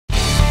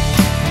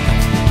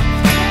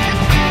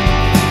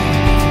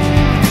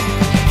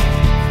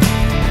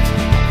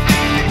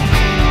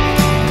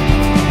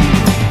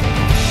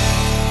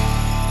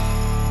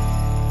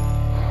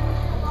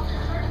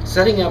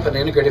Setting up an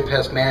integrated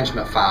pest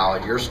management file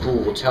at your school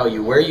will tell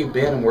you where you've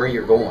been and where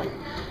you're going.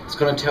 It's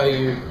going to tell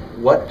you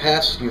what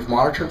pests you've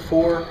monitored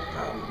for,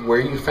 where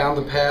you found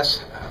the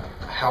pests,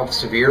 how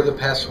severe the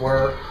pests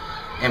were,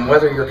 and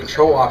whether your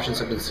control options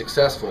have been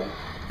successful.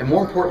 And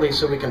more importantly,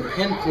 so we can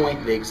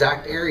pinpoint the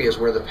exact areas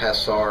where the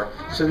pests are,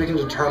 so we can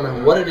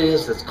determine what it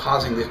is that's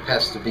causing these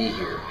pests to be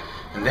here.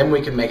 And then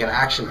we can make an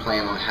action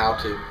plan on how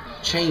to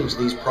change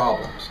these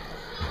problems.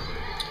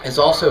 It's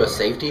also a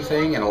safety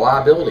thing and a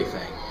liability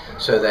thing,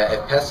 so that if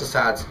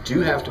pesticides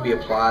do have to be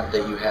applied,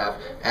 that you have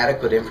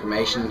adequate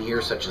information in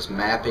here, such as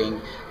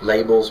mapping,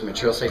 labels,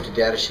 material safety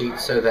data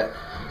sheets, so that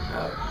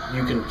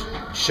you can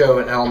show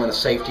an element of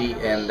safety,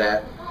 and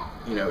that,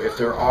 you know, if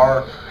there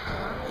are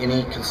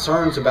any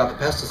concerns about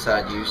the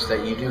pesticide use,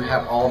 that you do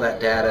have all that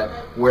data,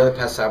 where the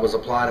pesticide was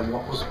applied and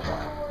what was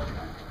applied.